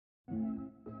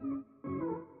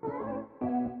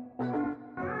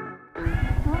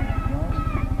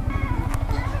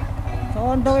So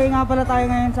on the way nga pala tayo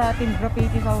ngayon sa Team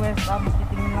Graphitee sa West Ham.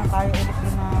 Titingin lang tayo ulit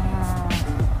din ng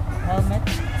helmet.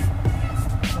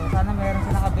 So sana mayroon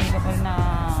silang available na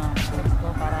trip ko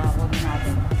para kunin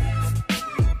natin.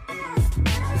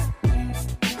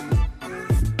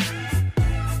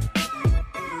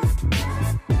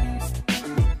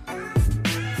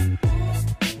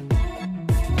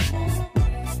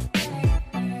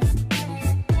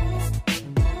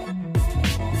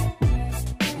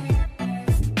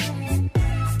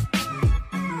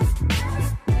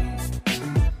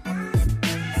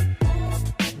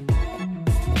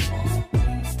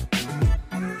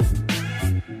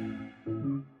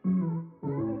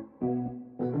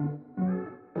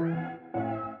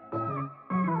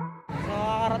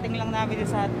 Karating lang namin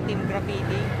sa Team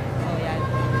Graphitee. So yan.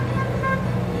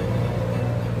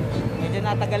 Medyo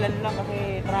natagalan lang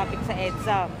kasi traffic sa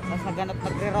EDSA. Tapos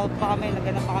nagre-route pa kami.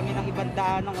 Naghanap pa kami ng ibang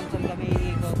daan kung saan kami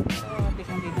iikot. So at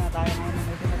least nandito na tayo ngayon.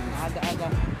 Medyo aga-aga.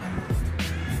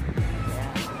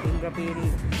 Yan. Team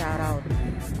Graphitee. Shout out.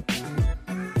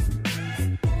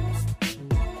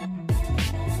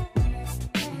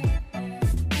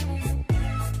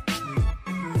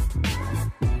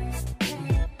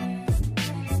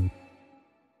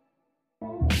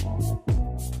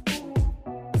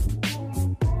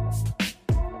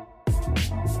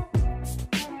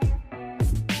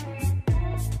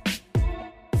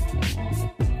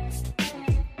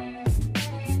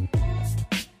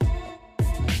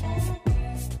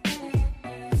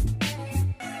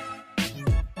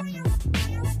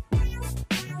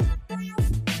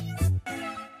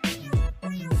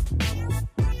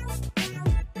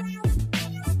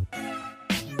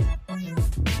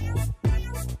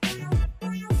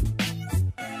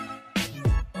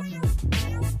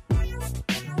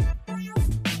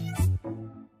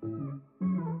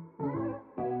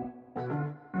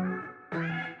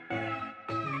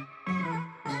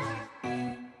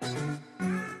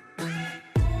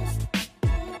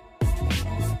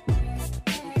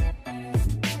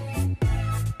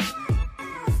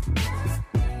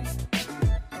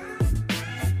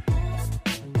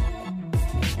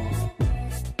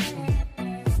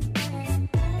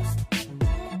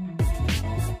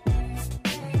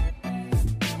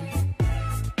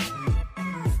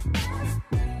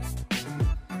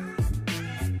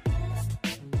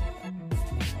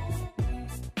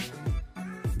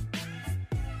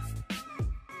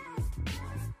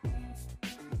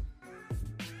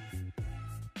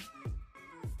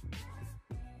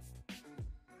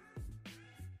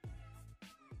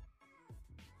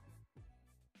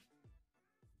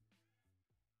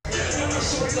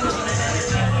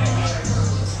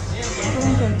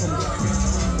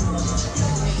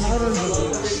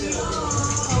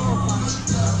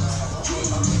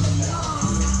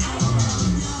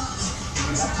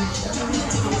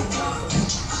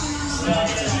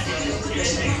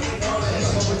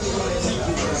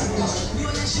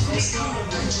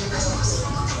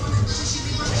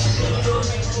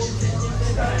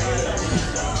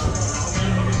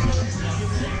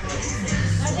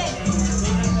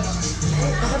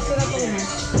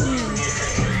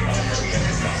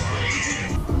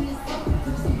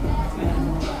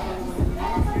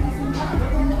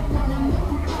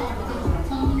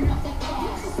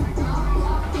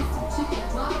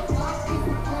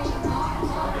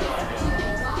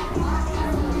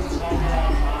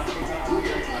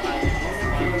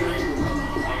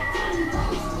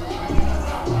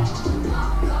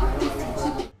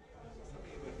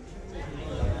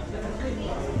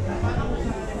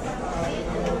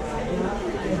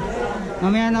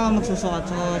 Mamaya na ako magsusukat,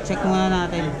 so check muna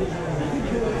natin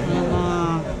yung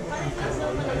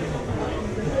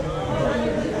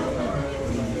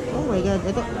oh my god,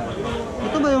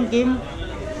 ito ba yung Kim?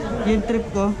 Yung trip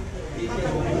ko?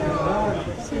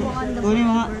 Kunin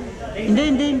mo nga.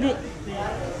 Hindi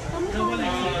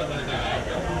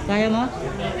kaya mo?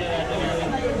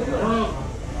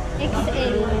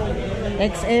 XL.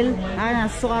 XL?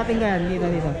 Nasusukatin ka yan. Dito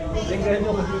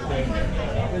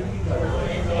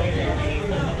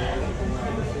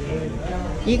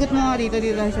ikot mo nga dito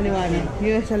sa liwanag.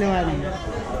 Dito sa liwanag.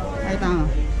 Ay, tama.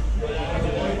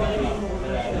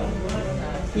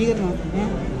 Ikot mo.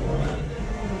 Ayan.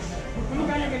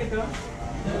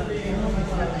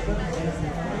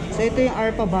 So ito yung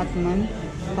Rpha Batman.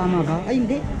 Tama ba? Ay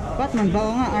hindi. Batman ba?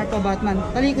 O nga, Rpha Batman.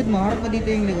 Talikod mo. Harap mo dito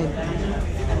yung likod.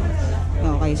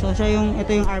 Okay, so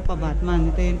ito yung Rpha Batman.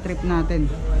 Ito yung trip natin.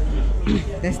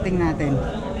 Testing natin.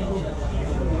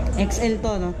 XL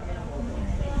to, no?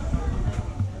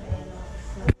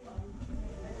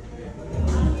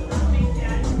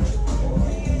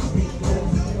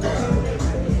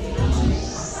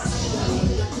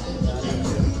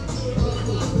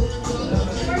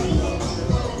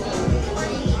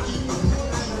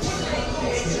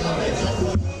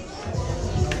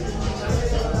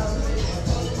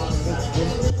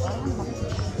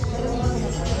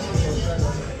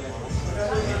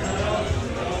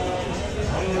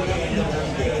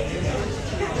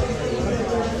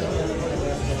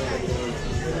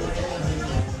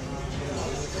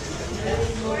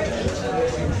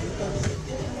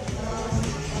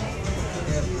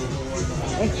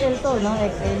 XL to, no?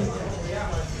 XL.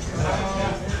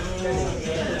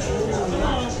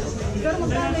 Pero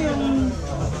magkano yung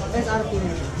SRP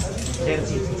na? 30.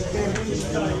 30.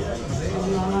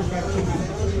 Mga 30 na.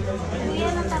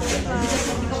 Kuya, natapos pa.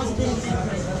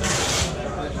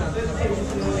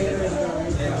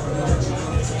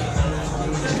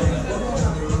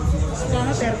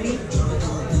 Magkano 30?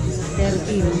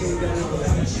 30, no?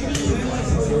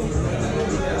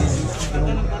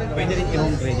 Pwede rin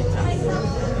yung credit sa akin.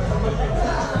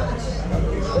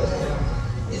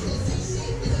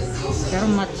 Pero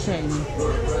match siya eh.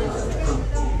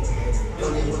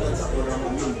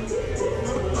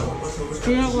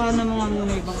 Kaya kuha na mga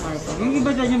muna ibang Rpha. Yung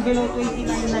iba dyan, yung below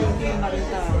 29.90 yung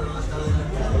makita.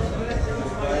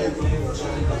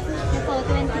 Ito,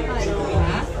 25.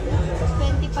 Ha?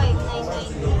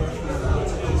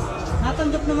 25,990.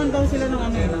 Natanggap naman daw sila ng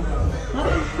ano yun.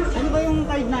 Ano ba yung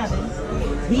card natin?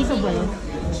 Visa ba yun?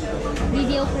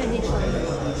 Video credit card.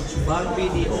 Pag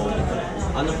video,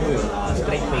 ano po yun,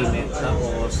 straight payment.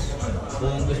 Tapos,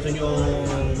 kung gusto nyo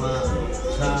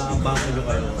sa bangko nyo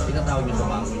kayo, tinatawag nyo sa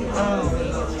bangko nyo.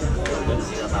 Okay. Ganun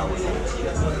tinatawag nyo.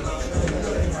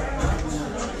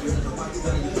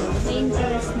 May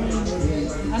interest na yun.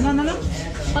 Ano na lang?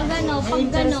 Pag ano, May pag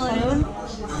interest pa yun? ganon,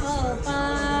 oo,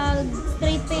 pag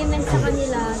straight payment sa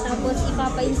kanila, tapos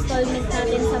ipapa-installment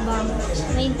natin sa bank,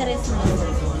 may interest na yun.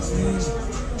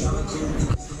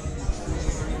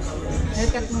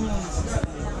 Haircut mo muna.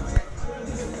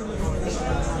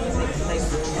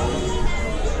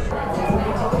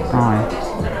 Okay.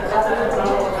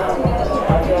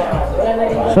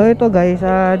 So ito guys,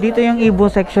 dito yung Ibo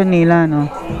section nila, no.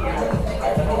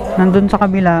 Nandun sa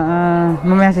kabila,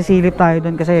 mamaya sisilip tayo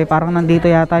dun kasi parang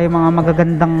nandito yata yung mga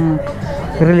magagandang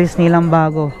release nilang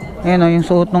bago. Ayan, yung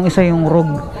suot nung isa yung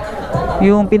Rogue.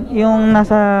 Yung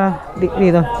nasa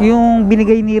dito, yung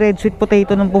binigay ni Red Sweet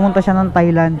Potato nung pumunta siya ng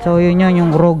Thailand. So yun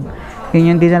yung Rogue.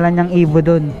 Yun yung dinala niyang Ibo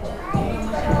dun.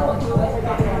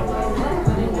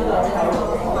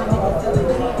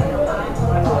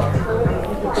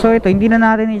 So ito, hindi na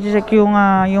natin i-check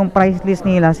yung price list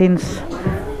nila since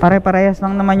pare-parehas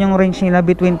lang naman yung range nila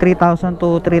between 3,000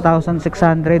 to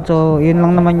 3,600. So yun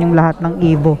lang naman yung lahat ng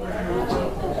Ibo.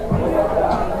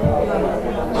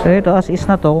 So ito, as is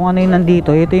na to, kung ano yung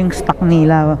nandito, ito yung stock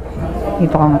nila.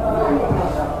 Ito ka nga.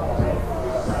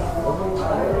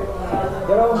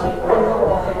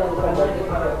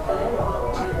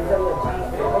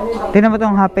 Tingnan mo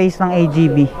itong half face ng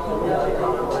AGB.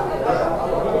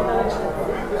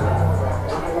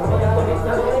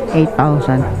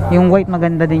 $8,000. Yung white,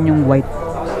 maganda din yung white.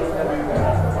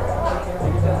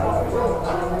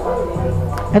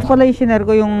 Ito pala yung shinare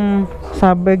ko, yung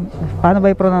Saberg, paano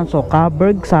ba i-pronounce? So,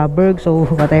 Saberg, so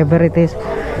whatever it is.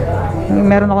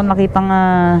 Meron ako nakitang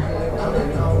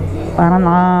parang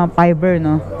naka fiber,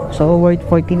 no? So worth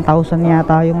 14,000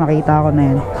 yata yung nakita ko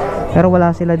na yan. Pero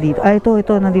wala sila dito. Ito,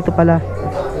 nandito pala.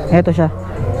 Ito siya.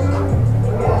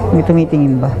 May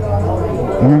tumitingin ba?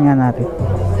 Tingnan nga natin.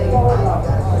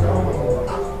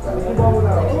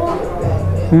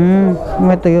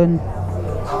 Ito yun.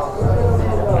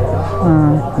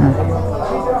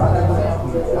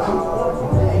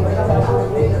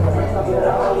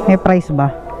 May price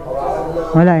ba?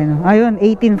 Wala no? Ayun,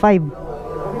 18.5.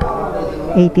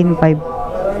 18.5.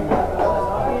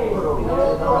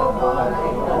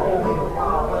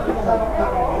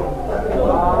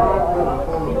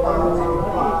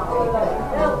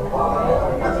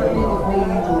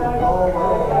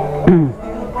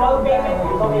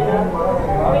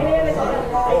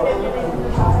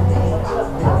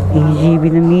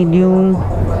 AGB na medium.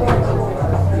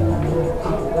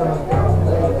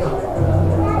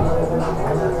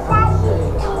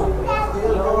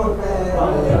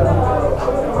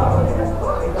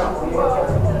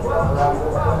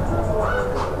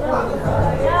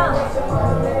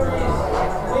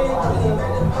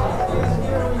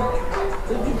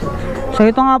 So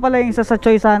ito nga pala yung isa sa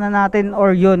choice sana natin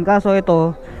or yun. Kaso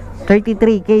ito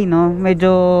 33k, no?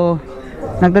 Medyo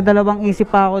nagdadalawang isip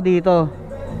pa ako dito.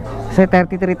 Kasi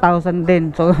 33,000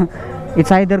 din. So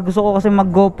it's either gusto ko kasi mag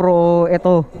GoPro o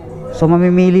ito. So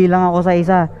mamimili lang ako sa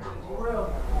isa.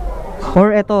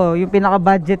 Or ito, yung pinaka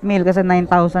budget meal kasi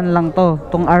 9,000 lang to.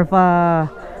 Tong Rpha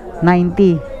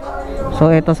 90.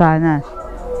 So ito sana.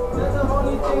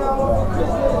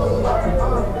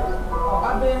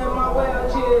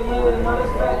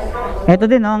 Ito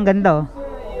din, oh, ang ganda, oh.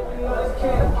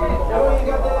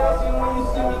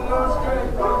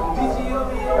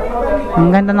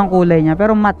 Ang ganda ng kulay niya,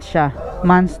 pero matte siya,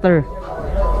 monster.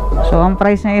 So ang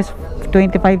price niya is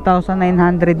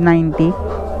 25,990.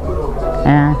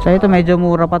 Ayan, so ito medyo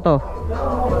mura pa to.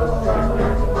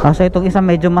 Kasi itong isa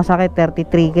medyo masakit,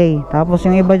 33k. Tapos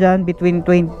yung iba dyan, between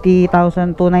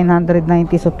 20,000 to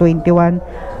 990, so 21.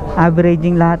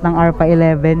 Averaging lahat ng Rpha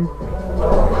 11.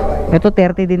 Ito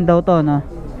 30 din daw to, no?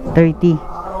 30.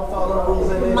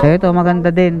 So ito,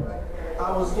 maganda din.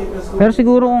 Pero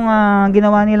siguro kung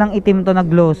ginawa nilang itim to na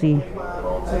glossy,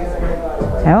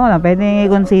 ewan ko lang, pwede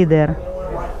i-consider.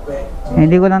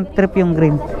 Hindi ko lang trip yung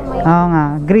green. Oo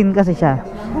nga, green kasi siya.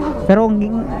 Pero kung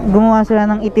gumawa sila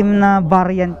ng itim na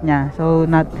variant niya, so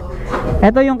not.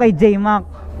 Ito yung kay J-Mac.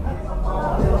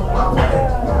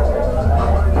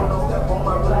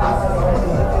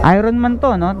 Iron Man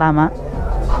to, no? Tama?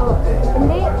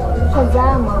 Hindi,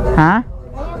 Shazam. Ha?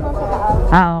 Ayan, nasa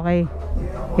taas. Okay.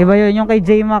 Iba yun, yung kay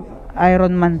J-Mac,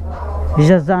 Iron Man.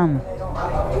 Shazam.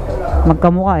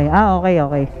 Magkamukha eh. Okay,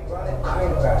 okay.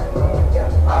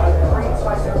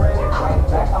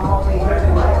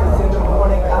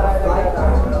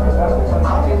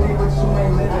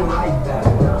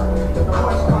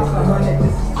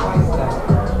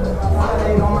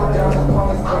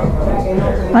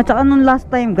 At saka nung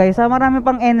last time guys, marami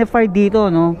pang NFR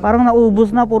dito, no? Parang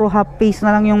naubos na, puro half face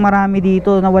na lang yung marami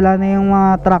dito. Nawala na yung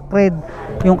mga track red,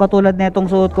 yung katulad na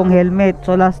itong suot kong helmet.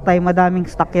 So last time madaming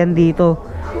stock yan dito.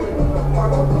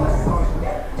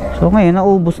 So ngayon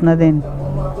naubos na din.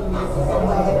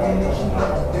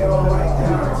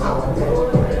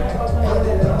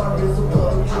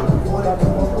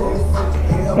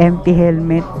 Empty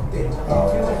helmet.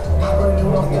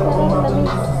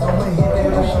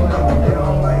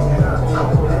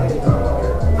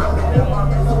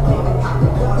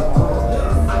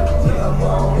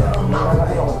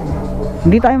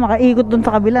 Hindi tayo makaikot dun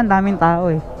sa kabila, daming tao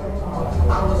eh.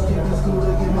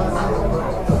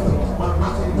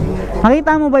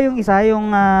 Nakita mo ba yung isa, yung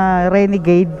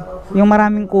Renegade, yung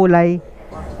maraming kulay,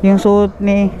 yung suot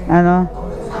ni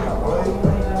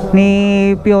ni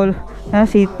Piolo,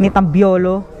 ni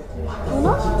Tambiolo,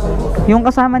 yung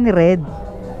kasama ni Red,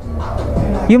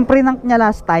 yung prinank niya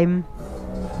last time,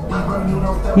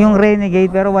 yung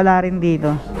Renegade, pero wala rin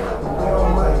dito.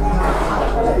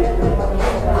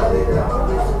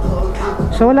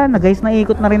 So wala na guys,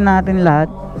 naikot na rin natin lahat.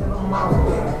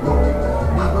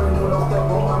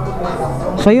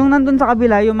 So yung nandun sa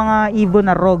kabila, yung mga Evo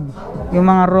na Rogue, yung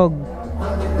mga Rogue.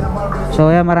 So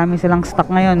yan, marami silang stock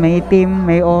ngayon. May itim,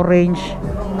 may orange.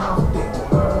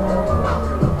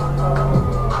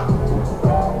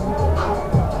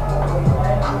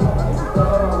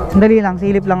 Sandali lang,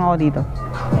 silip lang ako dito.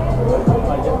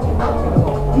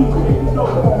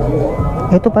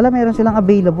 Ito pala, meron silang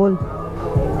available.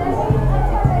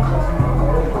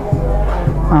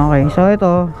 Okay, so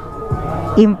ito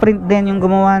imprint din yung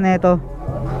gumawa na ito,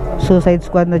 Suicide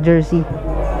Squad na jersey.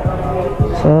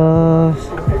 So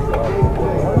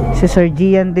si Sir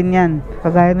Gian din yan,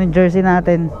 kagaya ng jersey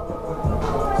natin.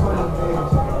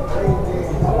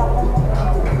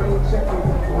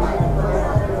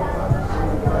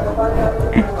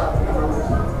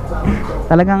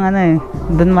 Talagang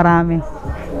dun marami.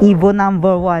 Evo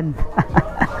number 1.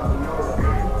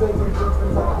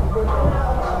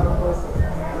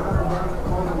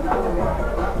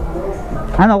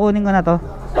 Ano, kunin ko na to.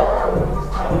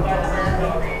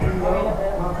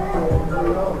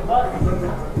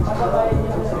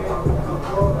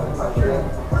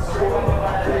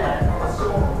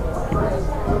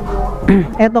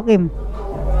 Eto Kim.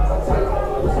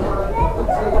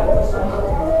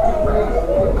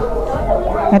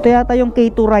 Ito yata yung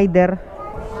K2 Rider.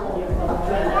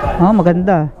 Oh,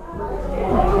 maganda.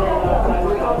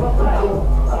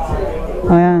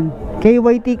 Ayan.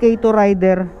 KYT K2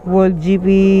 Rider World GP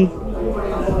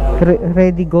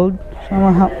Ready Gold. So,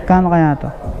 kano kaya to?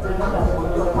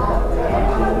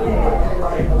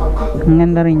 Ang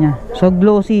ganda rin niya. So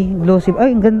glossy.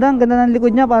 Ay, ang ganda ng likod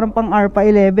niya, parang pang Rpha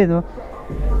 11, no?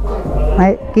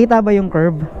 Ay, kita ba yung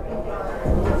curve?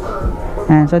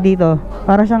 Ayan, so dito,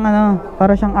 para siyang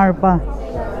para siyang Rpha.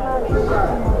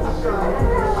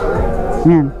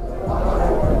 Ayan.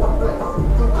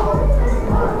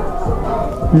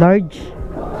 Large.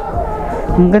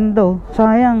 Ang ganda, oh.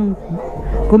 Sayang.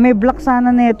 Kung may black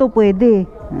sana nito, pwede.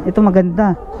 Ito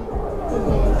maganda.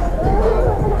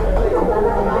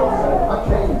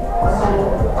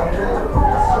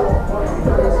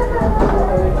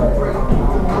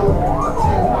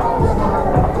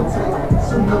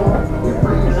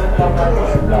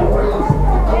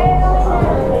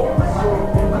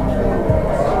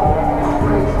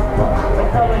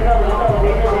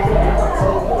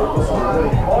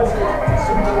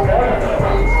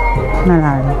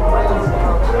 Nalala.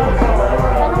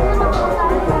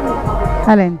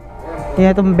 Alin?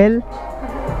 Yan itong bell.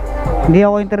 Hindi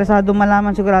ako interesado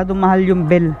malaman, sigurado mahal yung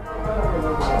bell.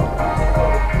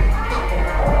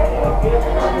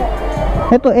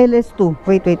 Ito LS2.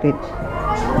 Wait.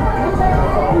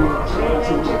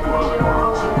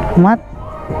 Mat?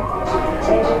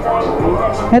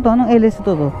 Ito, anong LS2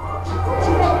 to?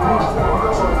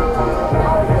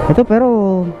 Ito pero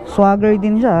swagger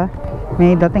din siya.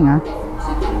 May dating ha.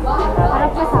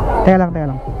 Teka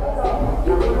lang.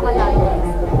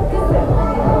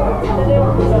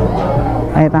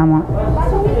 Ay, tama.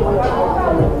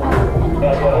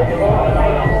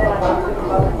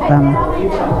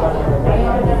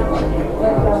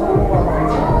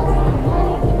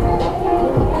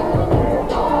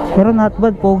 Pero not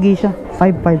bad, pogi siya.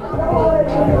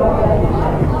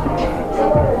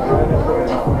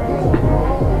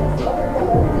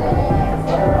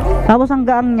 5'5". Tapos ang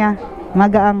gaang niya,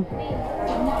 magaang.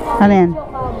 Ano yan?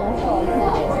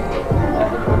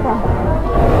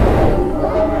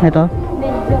 Ito?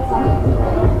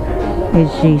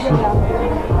 HJC.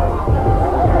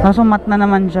 Kaso mat na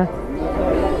naman siya.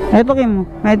 Ito Kim,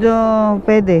 medyo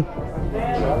pwede.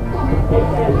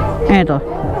 Ito.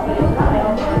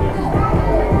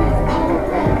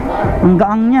 Ang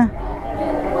gaang niya.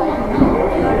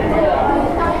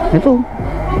 Ito,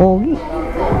 pogi.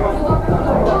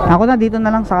 Ako na dito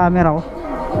na lang sa camera ko.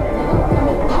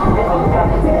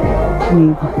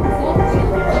 Dito.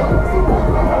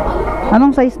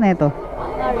 Anong size na ito?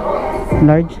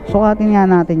 Large. Sukatin nga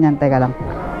natin yan. Teka lang.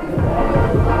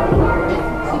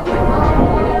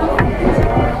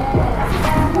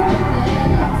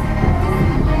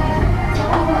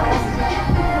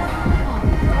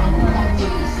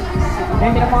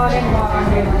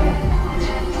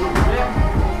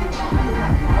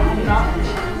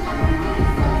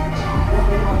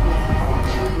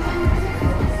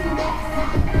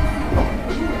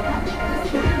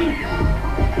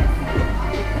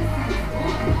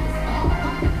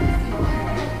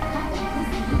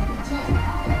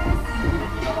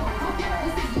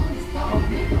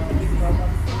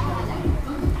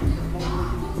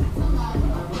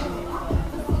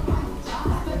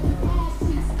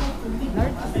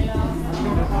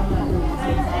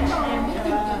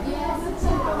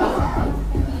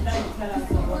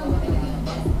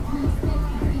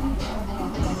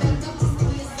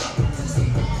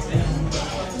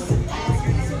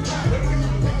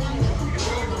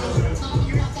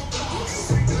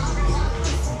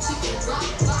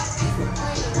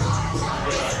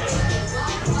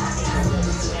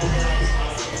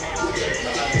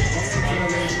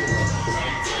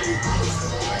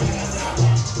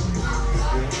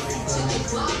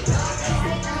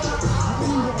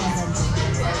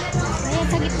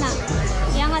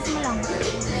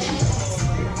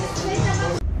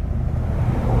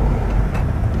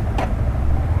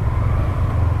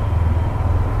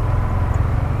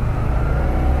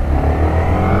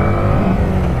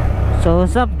 So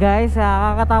what's up guys,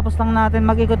 kakatapos lang natin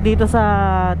mag-ikot dito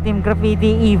sa Team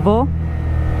Graphitee Evo.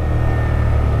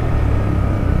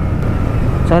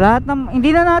 So lahat ng, hindi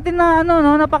na natin na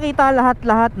napakita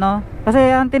lahat no. Kasi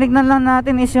ang tinignan lang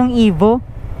natin is yung Evo.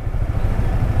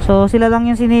 So sila lang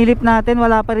yung sinilip natin,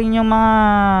 wala pa rin yung mga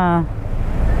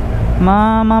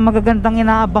magagandang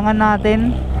inaabangan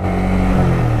natin.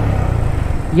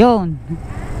 Yun.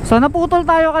 So naputol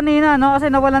tayo kanina no, kasi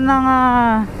nawalan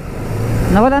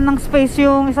ng space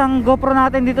yung isang GoPro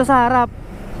natin dito sa harap.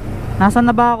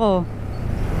 Nasaan na ba ako?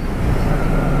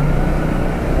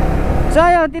 So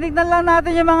ayun, tinignan lang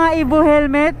natin yung mga Evo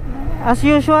helmet. As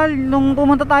usual, nung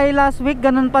pumunta tayo last week,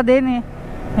 ganun pa din eh.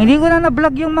 Hindi ko na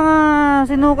na-vlog yung mga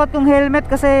sinukat kong helmet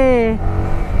kasi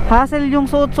hassle yung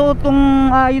suot-suot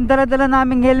kong yung dala-dala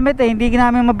naming helmet eh. Hindi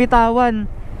namin mabitawan.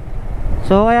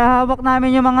 So kaya hawak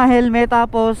namin yung mga helmet,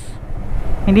 tapos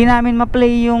hindi namin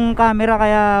ma-play yung camera,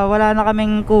 kaya wala na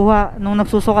kaming kuha nung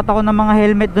nagsusukat ako ng mga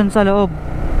helmet dun sa loob.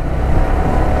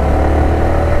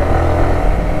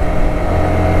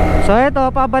 So eto,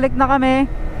 pabalik na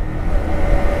kami.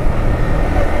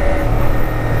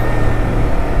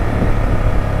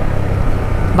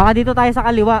 Baka dito tayo sa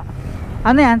kaliwa.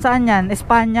 Ano yan? Saan yan?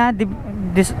 Espanya?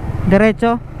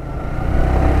 Diretso?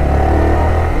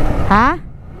 Ha?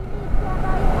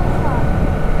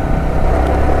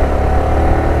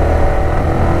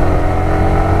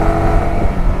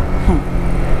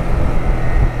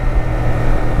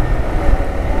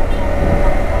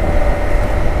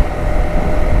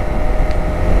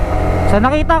 So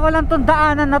nakita ko lang tong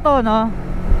daanan na to no.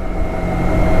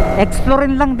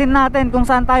 Explorein lang din natin kung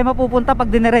saan tayo mapupunta pag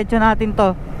diniretso natin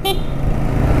to.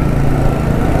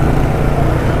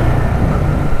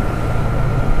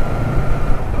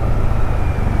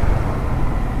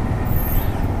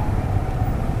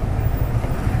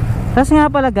 Tapos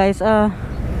nga pala guys,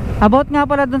 about nga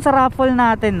pala dun sa raffle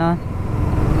natin, no?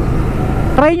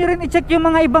 Try nyo rin i-check yung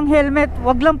mga ibang helmet.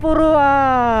 Wag lang puro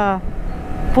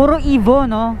Evo,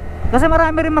 no? Kasi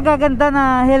marami rin magaganda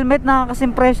na helmet na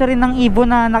kasing presyo rin ng Evo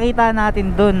na nakita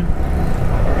natin dun.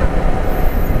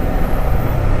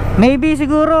 Maybe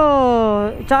siguro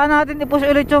tsaka natin i-push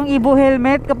ulit yung Evo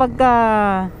helmet kapag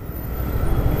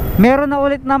meron na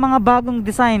ulit na mga bagong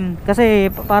design. Kasi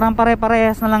parang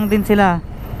pare-parehas na lang din sila.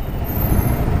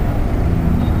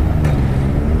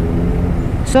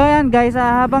 So ayan guys,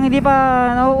 habang hindi pa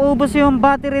nauubos yung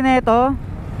battery nito,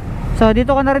 so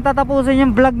dito ko na rin tatapusin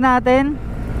yung vlog natin.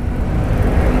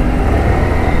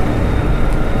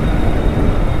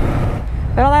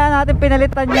 Pero kaya natin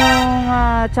pinalitan yung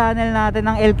channel natin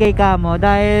ng LK Camo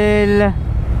dahil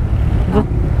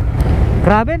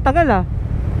grabe, tagal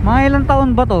mga ilang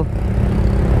taon ba to?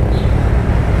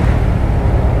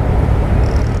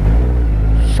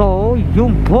 So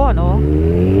yung po, no?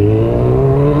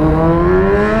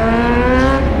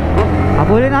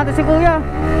 Habulin natin si kuya.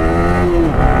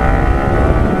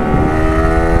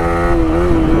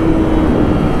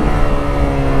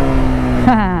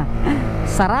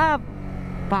 Sarap.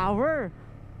 Power.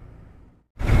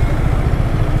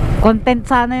 Content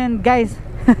sana yun guys.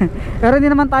 Pero hindi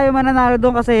naman tayo mananalo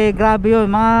doon kasi grabe yun.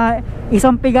 Mga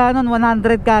isang piganon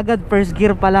 100 kagad, first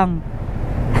gear pa lang.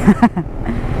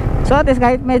 So at least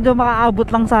kahit medyo makaabot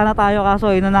lang sana tayo,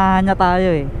 kaso inunahan niya tayo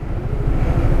eh.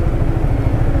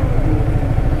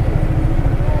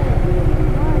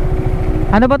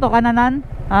 Ano ba to, kananan?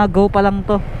 Go pa lang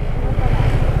to.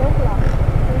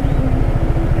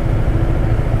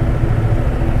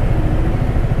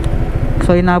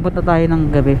 So inabot na tayo ng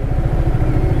gabi.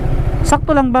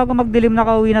 Sakto lang bago magdilim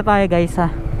nakauwi na tayo guys ha.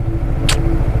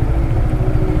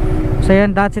 So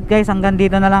yan, that's it guys, hanggang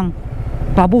dito na lang.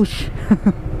 Babush.